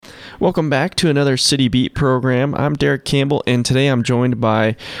Welcome back to another City Beat program. I'm Derek Campbell, and today I'm joined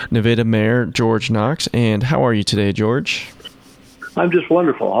by Nevada Mayor George Knox. And how are you today, George? I'm just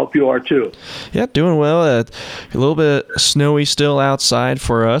wonderful. I hope you are too. Yeah, doing well. A little bit snowy still outside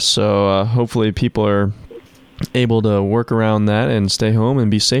for us, so hopefully people are able to work around that and stay home and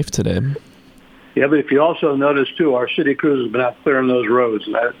be safe today. Yeah, but if you also notice too, our city crews have been out clearing those roads,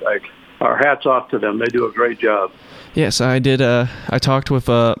 and our hats off to them. They do a great job. Yes, I did. I talked with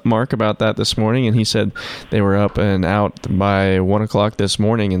Mark about that this morning, and he said they were up and out by 1 o'clock this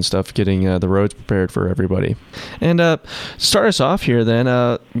morning and stuff, getting the roads prepared for everybody. And start us off here then,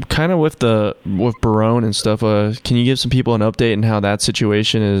 kind of with Barone and stuff. Can you give some people an update on how that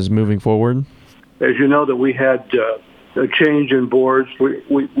situation is moving forward? As you know, that we had a change in boards.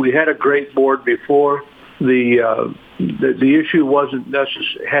 We had a great board before. The issue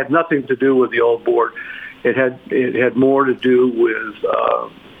had nothing to do with the old board. It had more to do with,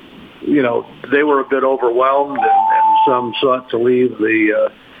 they were a bit overwhelmed, and some sought to leave the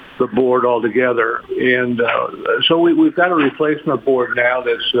board altogether. And so we've got a replacement board now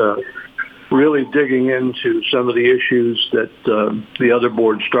that's really digging into some of the issues that the other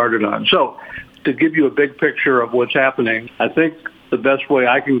board started on. So to give you a big picture of what's happening, I think the best way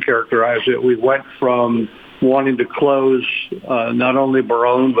I can characterize it, we went from wanting to close not only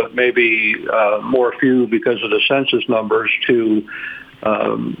Barone, but maybe more few because of the census numbers, to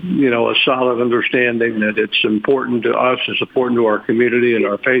a solid understanding that it's important to us, it's important to our community and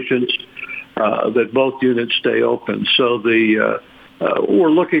our patients that both units stay open. So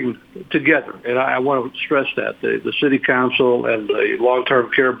we're looking together, and I want to stress that the City Council and the Long-Term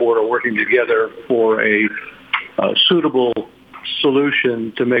Care Board are working together for a suitable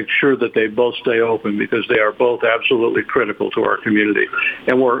solution to make sure that they both stay open, because they are both absolutely critical to our community.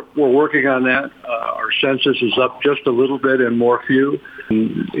 And we're working on that. Our census is up just a little bit in Morphew,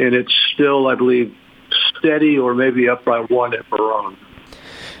 and it's still, I believe, steady or maybe up by one at Barone.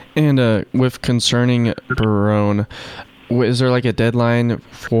 And with concerning Barone, is there like a deadline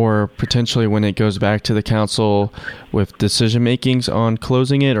for potentially when it goes back to the council with decision makings on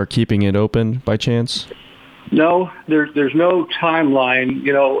closing it or keeping it open by chance? No, there's no timeline.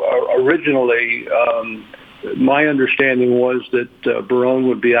 Originally, my understanding was that Barone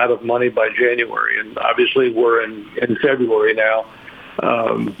would be out of money by January, and obviously we're in February now.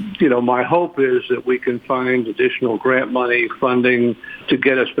 My hope is that we can find additional grant money funding to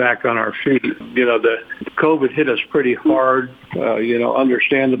get us back on our feet. The COVID hit us pretty hard.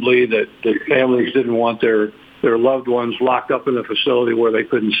 Understandably that the families didn't want their loved ones locked up in a facility where they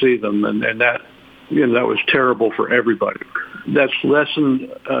couldn't see them, and that was terrible for everybody. That's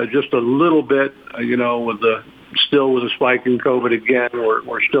lessened just a little bit, with the spike in COVID again.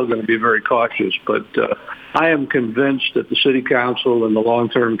 We're still going to be very cautious, but I am convinced that the City Council and the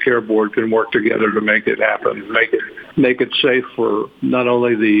Long-Term Care Board can work together to make it happen, make it safe for not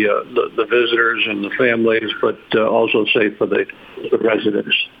only the visitors and the families, but also safe for the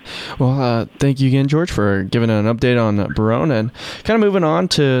residents. Well, thank you again, George, for giving an update on Barone. And kind of moving on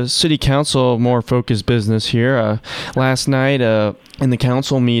to City Council, more focused business here. Last night in the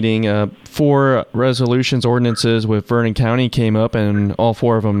council meeting, 4 resolutions, ordinances with Vernon County came up, and all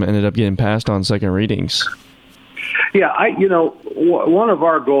 4 of them ended up getting passed on second readings. Yeah, one of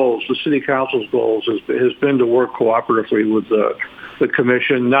our goals, the City Council's goals, has been to work cooperatively with the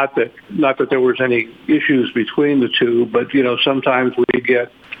commission. Not that there was any issues between the two, but sometimes we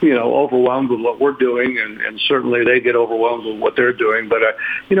get overwhelmed with what we're doing, and certainly they get overwhelmed with what they're doing. But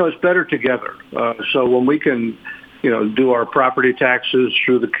it's better together. So when we can do our property taxes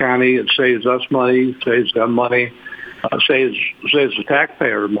through the county, it saves us money, saves them money, saves the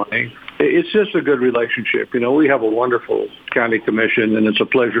taxpayer money. It's just a good relationship. We have a wonderful county commission, and it's a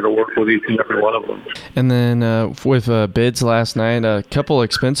pleasure to work with each and every one of them. And then with bids last night, a couple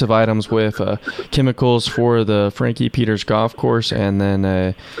expensive items with chemicals for the Frankie Peters Golf Course, and then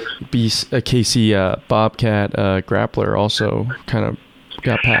a KC Bobcat grappler also kind of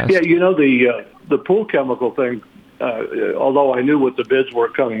got passed. Yeah, the pool chemical thing, although I knew what the bids were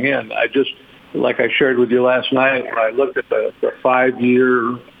coming in, like I shared with you last night, when I looked at the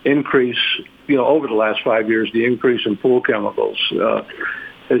 5-year increase, over the last 5 years, the increase in pool chemicals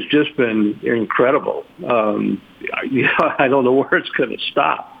has just been incredible. I don't know where it's going to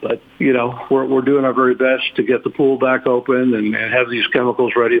stop, but we're doing our very best to get the pool back open and have these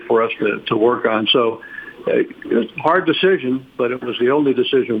chemicals ready for us to work on. So it was a hard decision, but it was the only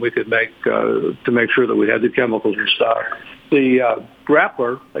decision we could make to make sure that we had the chemicals in stock. The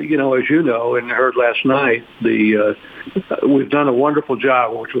grappler, as you know, and heard last night, we've done a wonderful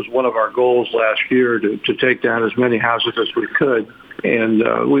job, which was one of our goals last year, to take down as many houses as we could. And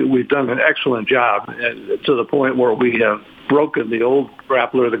we've done an excellent job, to the point where we have broken the old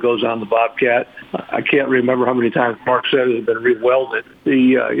grappler that goes on the Bobcat. I can't remember how many times Mark said it had been re-welded.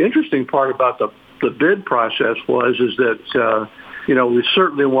 The interesting part about the bid process is that we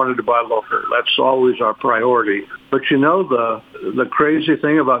certainly wanted to buy local. That's always our priority. But the crazy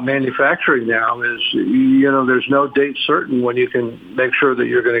thing about manufacturing now is there's no date certain when you can make sure that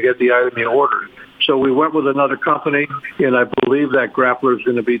you're going to get the item you ordered. So we went with another company, and I believe that grappler is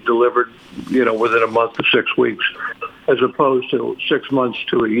going to be delivered, within a month to 6 weeks, as opposed to 6 months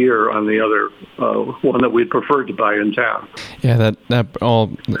to a year on the other one that we'd preferred to buy in town. Yeah, that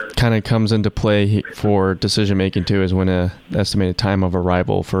all kind of comes into play for decision making too, is when an estimated time of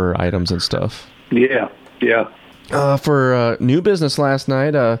arrival for items and stuff. Yeah. For new business last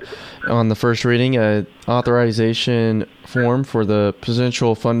night, on the first reading, authorization form for the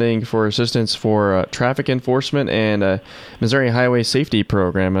potential funding for assistance for traffic enforcement and Missouri Highway Safety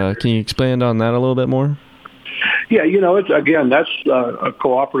Program. Can you expand on that a little bit more? Yeah, that's a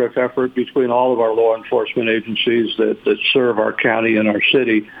cooperative effort between all of our law enforcement agencies that serve our county and our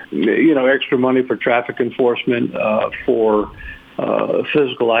city. Extra money for traffic enforcement, for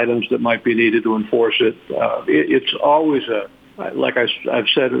physical items that might be needed to enforce it. It's always like I've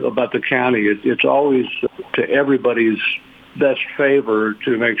said about the county, it's always to everybody's best favor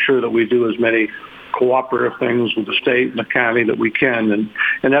to make sure that we do as many cooperative things with the state and the county that we can.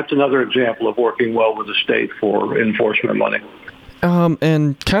 And that's another example of working well with the state for enforcement money.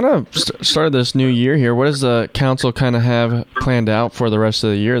 And kind of started this new year here, what does the council kind of have planned out for the rest of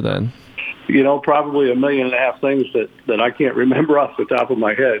the year then? Probably 1.5 million things that I can't remember off the top of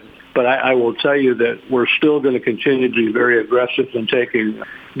my head. But I will tell you that we're still going to continue to be very aggressive in taking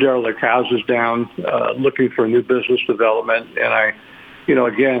derelict houses down, looking for new business development. And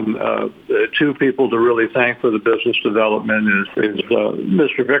the two people to really thank for the business development is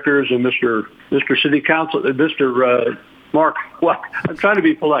Mr. Vickers and Mr. City Council, Mr. Mark. Well, I'm trying to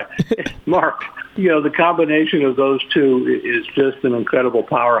be polite. Mark. The combination of those two is just an incredible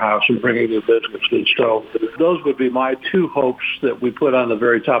powerhouse in bringing new businesses. So those would be my two hopes that we put on the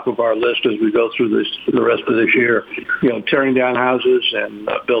very top of our list as we go through the rest of this year. Tearing down houses and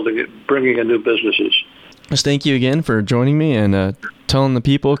bringing in new businesses. Thank you again for joining me and telling the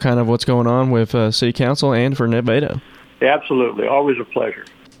people kind of what's going on with City Council and for Nevada. Absolutely. Always a pleasure.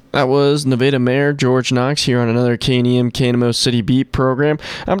 That was Nevada Mayor George Knox here on another KNEM KNMO City Beat program.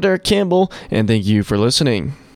 I'm Derek Campbell, and thank you for listening.